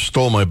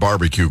stole my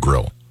barbecue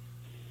grill?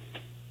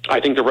 I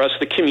think the rest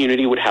of the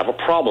community would have a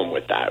problem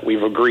with that.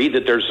 We've agreed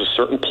that there's a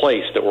certain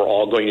place that we're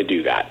all going to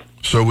do that.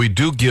 So we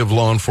do give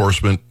law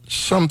enforcement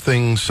some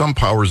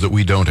powers that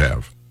we don't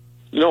have.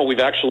 No, we've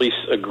actually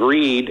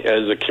agreed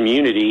as a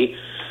community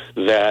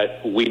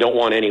that we don't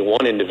want any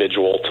one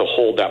individual to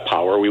hold that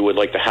power. We would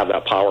like to have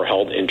that power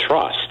held in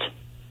trust.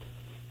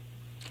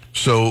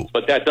 So,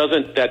 but that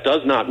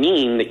does not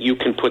mean that you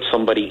can put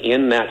somebody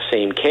in that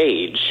same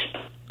cage.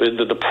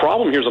 The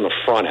problem here is on the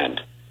front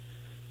end.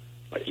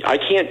 I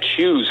can't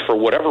choose for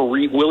whatever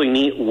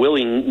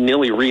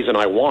willy-nilly reason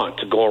I want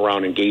to go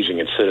around engaging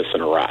in citizen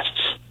arrests.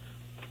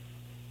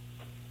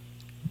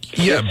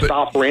 Yeah, but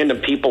stop random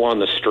people on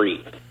the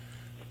street.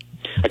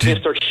 I can't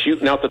start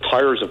shooting out the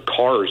tires of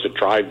cars that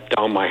drive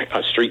down my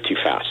street too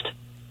fast.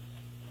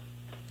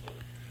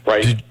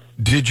 Right?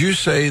 Did you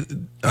say,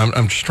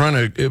 I'm just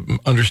trying to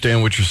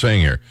understand what you're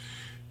saying here.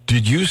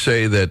 Did you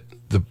say that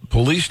the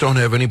police don't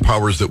have any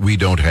powers that we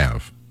don't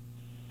have?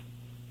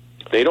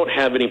 They don't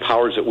have any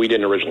powers that we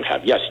didn't originally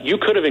have. Yes, you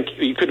could have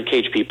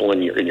caged people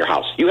in your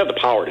house. You have the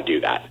power to do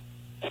that.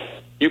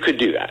 You could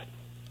do that.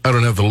 I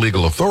don't have the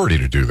legal authority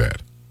to do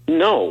that.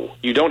 No,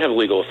 you don't have the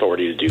legal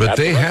authority to do that. But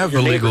they have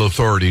the legal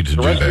authority to do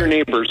that. The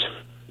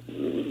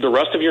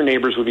rest of your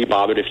neighbors would be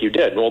bothered if you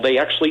did. Well, they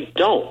actually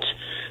don't.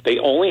 They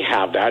only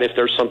have that if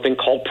there's something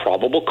called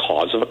probable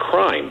cause of a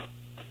crime.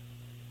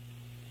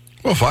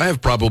 Well, if I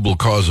have probable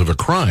cause of a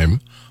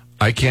crime,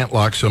 I can't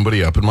lock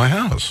somebody up in my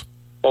house.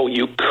 Oh,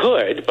 you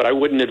could, but I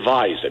wouldn't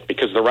advise it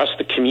because the rest of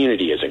the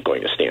community isn't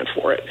going to stand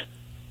for it.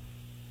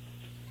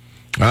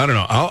 I don't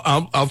know.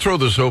 I'll throw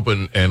this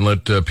open and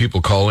let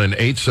people call in.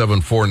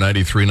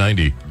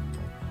 874-9390.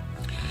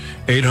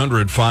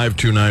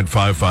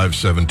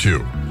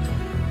 800-529-5572.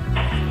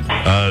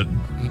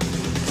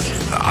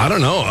 I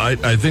don't know.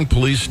 I think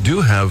police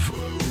do have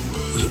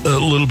a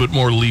little bit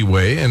more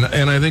leeway, and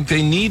I think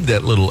they need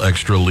that little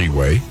extra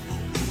leeway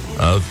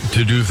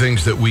to do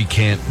things that we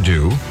can't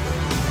do.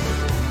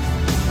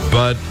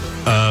 But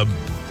I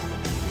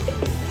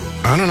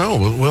don't know.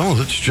 Well,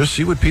 let's just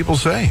see what people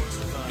say.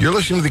 You're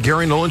listening to the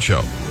Gary Nolan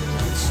Show.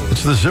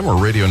 It's the Zimmer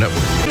Radio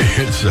Network.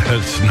 It's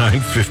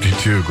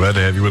 9:52. Glad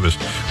to have you with us.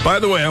 By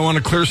the way, I want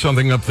to clear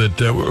something up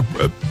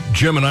that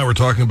Jim and I were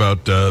talking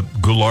about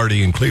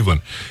Goulardi in Cleveland.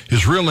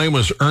 His real name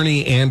was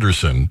Ernie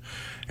Anderson,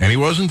 and he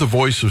wasn't the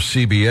voice of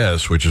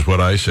CBS, which is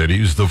what I said.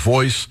 He was the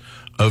voice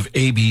of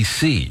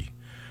ABC.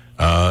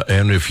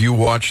 And if you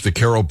watch the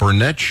Carol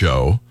Burnett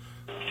show,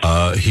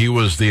 he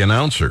was the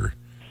announcer,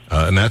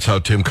 and that's how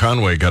Tim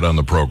Conway got on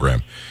the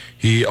program.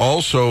 He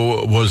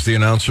also was the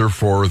announcer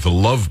for The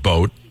Love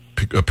Boat.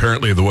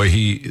 Apparently, the way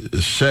he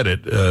said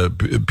it,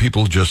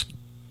 people just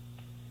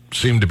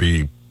seemed to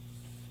be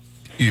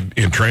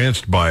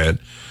entranced by it.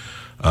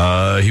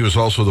 He was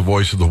also the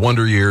voice of The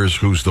Wonder Years,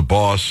 Who's the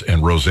Boss,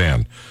 and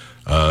Roseanne.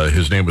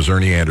 His name was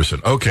Ernie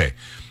Anderson. Okay,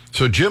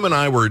 so Jim and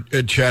I were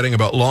chatting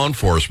about law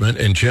enforcement,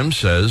 and Jim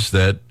says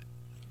that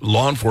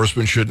law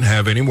enforcement shouldn't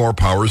have any more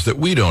powers that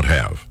we don't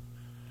have.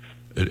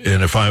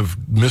 And if I've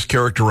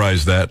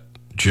mischaracterized that,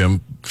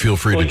 Jim, feel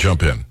free to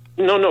jump in.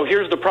 No,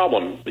 here's the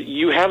problem.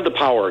 You have the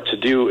power to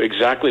do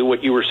exactly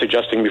what you were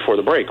suggesting before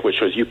the break, which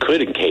was you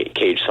could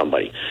cage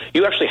somebody.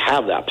 You actually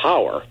have that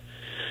power.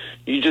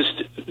 You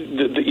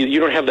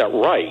don't have that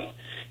right.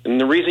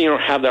 And the reason you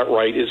don't have that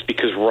right is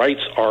because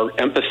rights are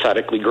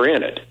empathetically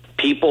granted.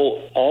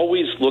 People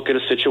always look at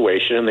a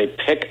situation and they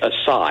pick a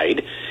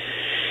side,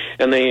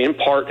 and they in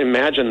part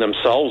imagine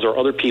themselves or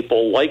other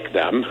people like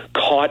them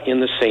caught in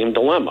the same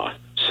dilemma.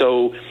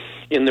 So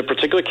in the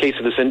particular case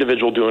of this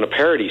individual doing a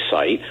parody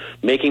site,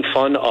 making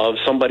fun of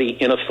somebody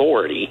in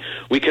authority,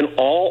 we can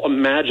all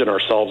imagine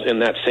ourselves in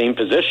that same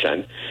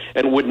position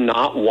and would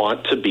not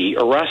want to be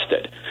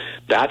arrested.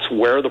 That's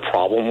where the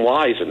problem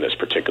lies in this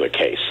particular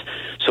case.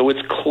 So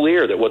it's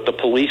clear that what the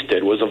police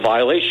did was a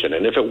violation.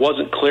 And if it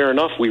wasn't clear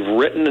enough, we've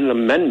written an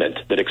amendment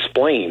that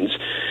explains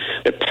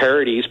that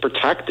parody is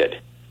protected.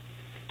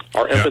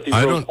 Our empathy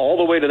goes all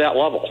the way to that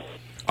level.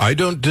 I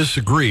don't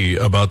disagree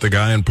about the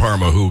guy in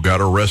Parma who got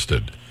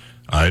arrested.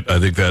 I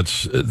think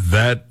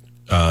that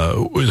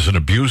was an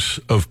abuse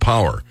of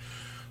power.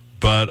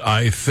 But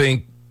I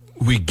think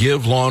we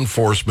give law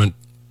enforcement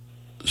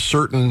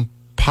certain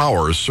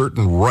powers,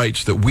 certain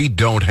rights that we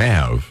don't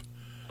have.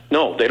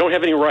 No, they don't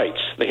have any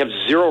rights. They have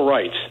zero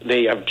rights.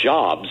 They have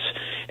jobs,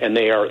 and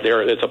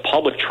it's a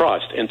public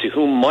trust, and to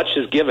whom much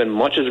is given,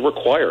 much is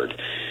required.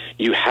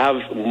 You have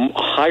a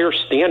higher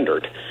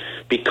standard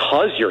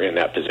because you're in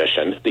that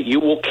position that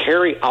you will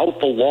carry out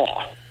the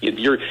law.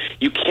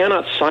 You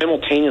cannot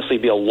simultaneously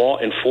be a law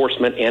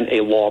enforcement and a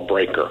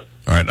lawbreaker. All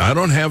right, I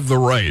don't have the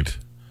right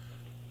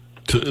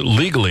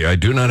legally, I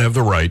do not have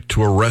the right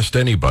to arrest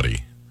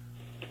anybody.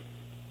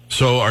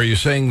 So are you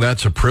saying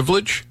that's a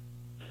privilege?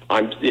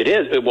 It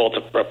is. Well,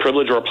 it's a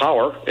privilege or a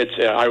power.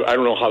 I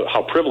don't know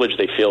how privileged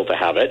they feel to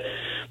have it,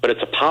 but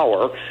it's a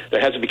power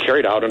that has to be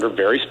carried out under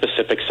very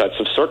specific sets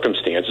of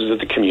circumstances that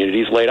the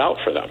community's laid out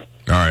for them.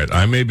 All right.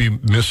 I may be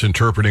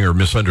misinterpreting or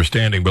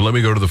misunderstanding, but let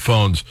me go to the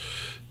phones.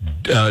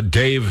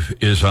 Dave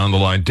is on the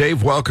line.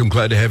 Dave, welcome.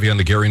 Glad to have you on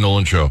the Gary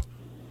Nolan Show.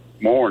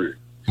 Morning.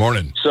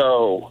 Morning.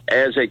 So,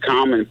 as a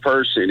common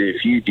person,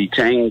 if you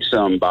detain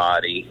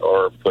somebody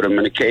or put them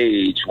in a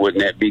cage,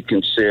 wouldn't that be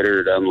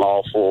considered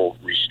unlawful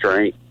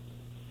restraint?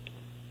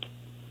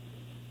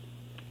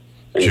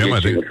 And Jim, get I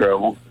you think in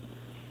trouble?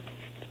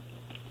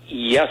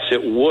 Yes,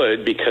 it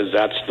would, because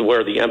that's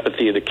where the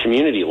empathy of the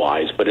community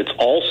lies. But it's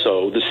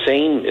also the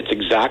same. It's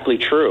exactly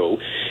true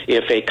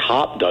if a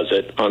cop does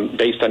it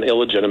based on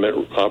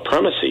illegitimate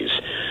premises,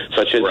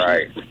 such as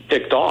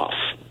ticked off.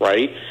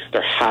 Right?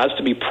 There has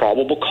to be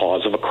probable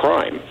cause of a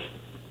crime.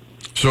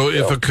 So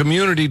if a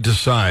community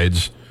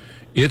decides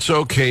it's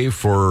okay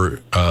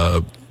for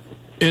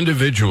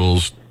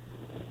individuals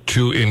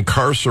to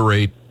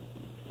incarcerate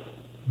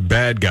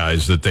bad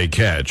guys that they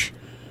catch,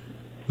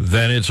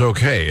 then it's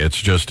okay.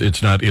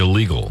 It's not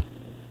illegal.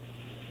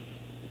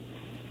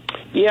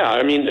 Yeah,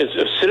 I mean,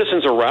 a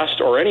citizen's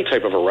arrest or any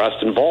type of arrest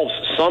involves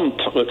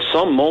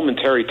some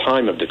momentary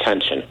time of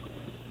detention,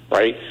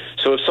 right?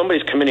 So if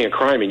somebody's committing a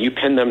crime and you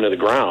pin them to the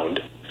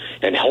ground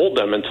and hold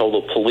them until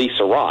the police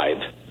arrive,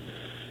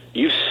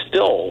 you've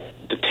still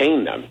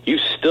detained them.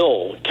 You've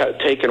still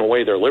taken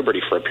away their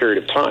liberty for a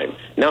period of time.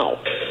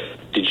 Now,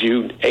 did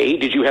you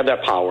have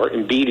that power,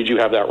 and B, did you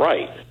have that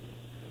right?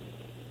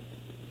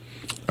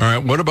 All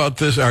right, what about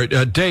this? All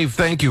right, Dave,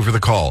 thank you for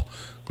the call.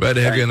 Glad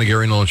to have you on the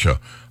Gary Nolan Show.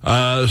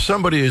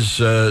 Somebody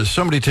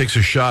takes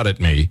a shot at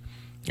me,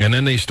 and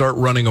then they start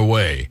running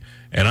away.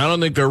 And I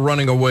don't think they're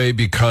running away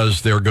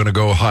because they're going to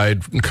go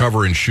hide and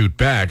cover and shoot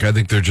back. I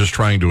think they're just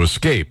trying to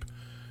escape.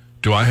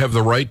 Do I have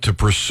the right to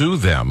pursue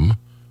them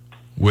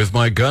with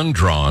my gun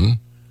drawn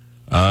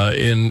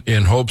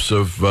in hopes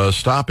of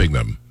stopping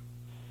them?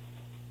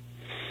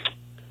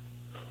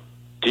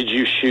 Did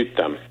you shoot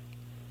them?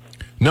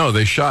 No,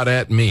 they shot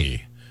at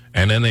me,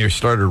 and then they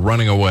started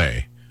running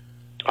away.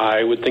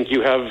 I would think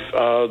you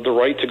have the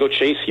right to go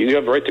chase. You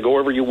have the right to go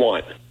wherever you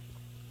want.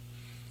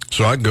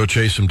 So I can go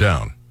chase them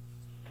down.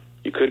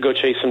 You could go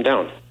chase him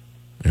down.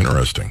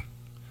 Interesting.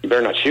 You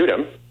better not shoot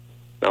him.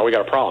 Now we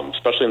got a problem,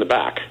 especially in the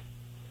back.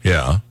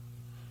 Yeah.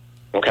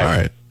 Okay. All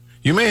right.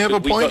 You may have a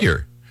point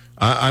here.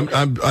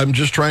 I'm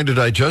just trying to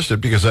digest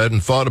it because I hadn't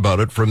thought about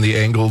it from the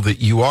angle that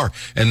you are,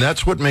 and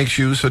that's what makes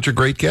you such a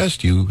great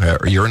guest.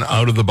 You're an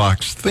out of the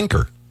box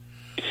thinker.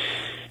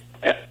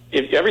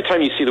 Every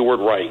time you see the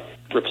word right,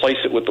 replace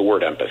it with the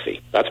word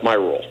empathy. That's my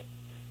rule.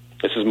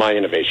 This is my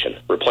innovation.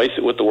 Replace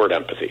it with the word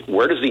empathy.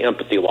 Where does the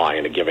empathy lie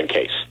in a given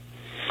case?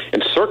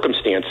 And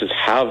circumstances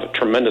have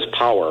tremendous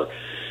power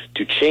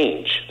to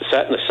change. The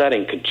set and the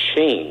setting could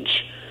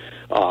change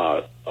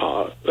an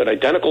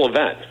identical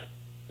event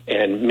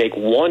and make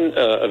one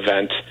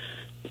event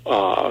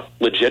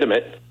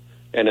legitimate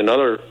and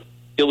another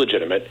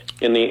illegitimate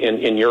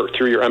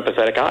through your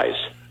empathetic eyes.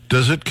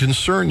 Does it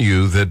concern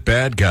you that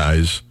bad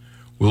guys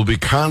will be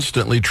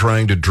constantly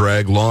trying to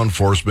drag law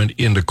enforcement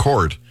into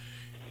court,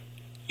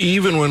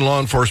 even when law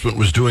enforcement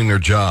was doing their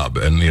job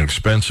and the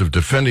expense of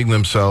defending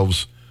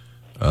themselves?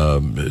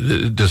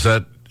 Is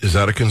that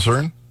a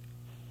concern?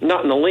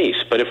 Not in the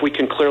least, but if we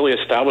can clearly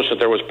establish that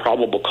there was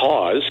probable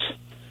cause,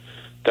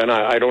 then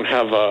I don't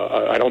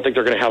think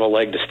they're going to have a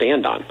leg to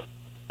stand on,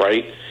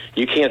 right?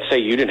 You can't say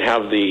you didn't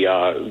have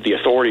the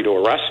authority to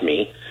arrest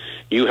me.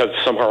 You have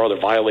somehow or other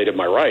violated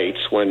my rights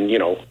when, you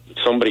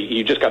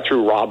just got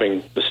through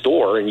robbing the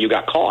store and you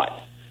got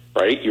caught,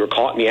 right? You were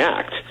caught in the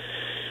act.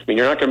 I mean,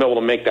 you're not going to be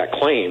able to make that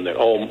claim that,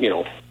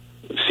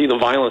 see the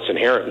violence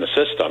inherent in the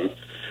system,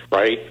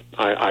 right?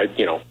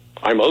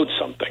 I'm owed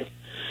something.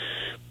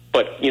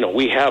 But,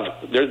 we have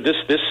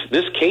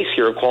this case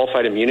here of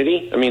qualified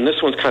immunity. I mean,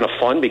 this one's kind of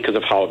fun because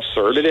of how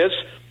absurd it is.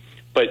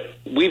 But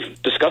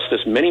we've discussed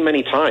this many,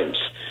 many times.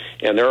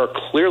 And there are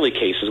clearly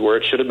cases where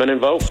it should have been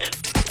invoked.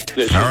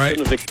 It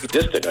shouldn't have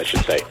existed, I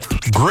should say.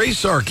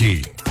 Grace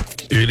Archie.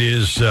 It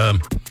is on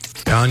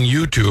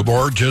YouTube,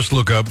 or just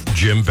look up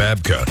Jim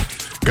Babka.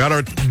 Got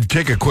to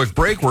take a quick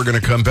break. We're going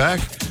to come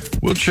back.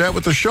 We'll chat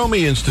with the Show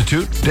Me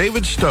Institute,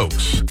 David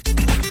Stokes,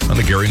 on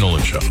the Gary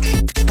Nolan Show.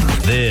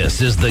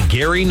 This is the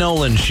Gary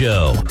Nolan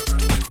Show.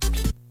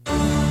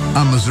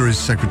 I'm Missouri's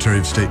Secretary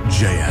of State,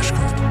 Jay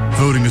Ashcroft.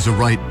 Voting is a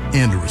right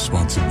and a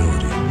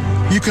responsibility.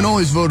 You can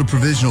always vote a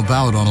provisional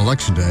ballot on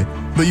Election Day,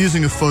 but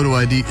using a photo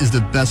ID is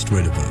the best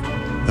way to vote.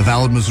 A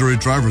valid Missouri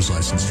driver's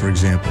license, for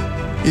example.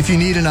 If you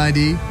need an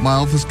ID, my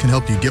office can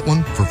help you get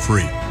one for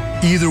free.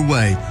 Either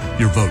way,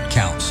 your vote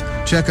counts.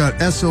 Check out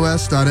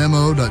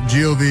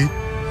sos.mo.gov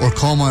or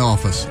call my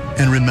office.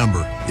 And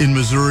remember, in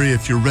Missouri,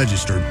 if you're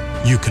registered,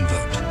 you can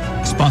vote.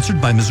 Sponsored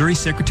by Missouri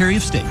Secretary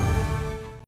of State.